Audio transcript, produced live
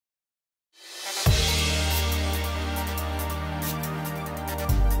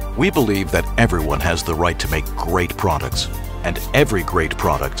We believe that everyone has the right to make great products, and every great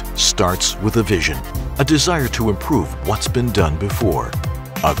product starts with a vision, a desire to improve what's been done before,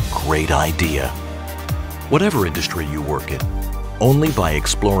 a great idea. Whatever industry you work in, only by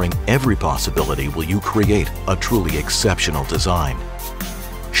exploring every possibility will you create a truly exceptional design.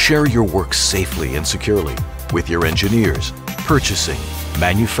 Share your work safely and securely with your engineers, purchasing,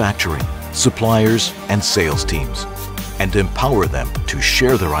 manufacturing, suppliers, and sales teams, and empower them to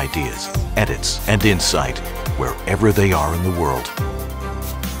share their ideas, edits, and insight wherever they are in the world.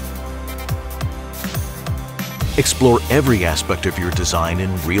 Explore every aspect of your design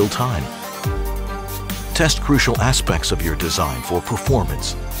in real time. Test crucial aspects of your design for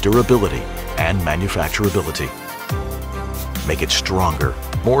performance, durability, and manufacturability. Make it stronger,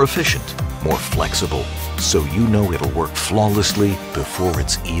 more efficient, more flexible, so you know it'll work flawlessly before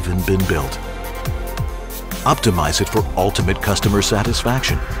it's even been built. Optimize it for ultimate customer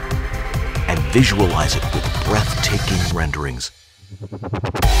satisfaction and visualize it with breathtaking renderings.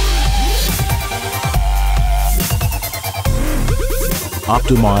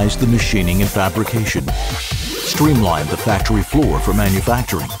 Optimize the machining and fabrication. Streamline the factory floor for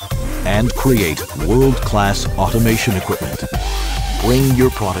manufacturing and create world-class automation equipment. Bring your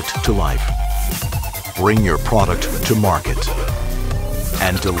product to life. Bring your product to market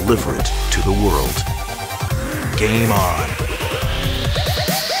and deliver it to the world. Game on!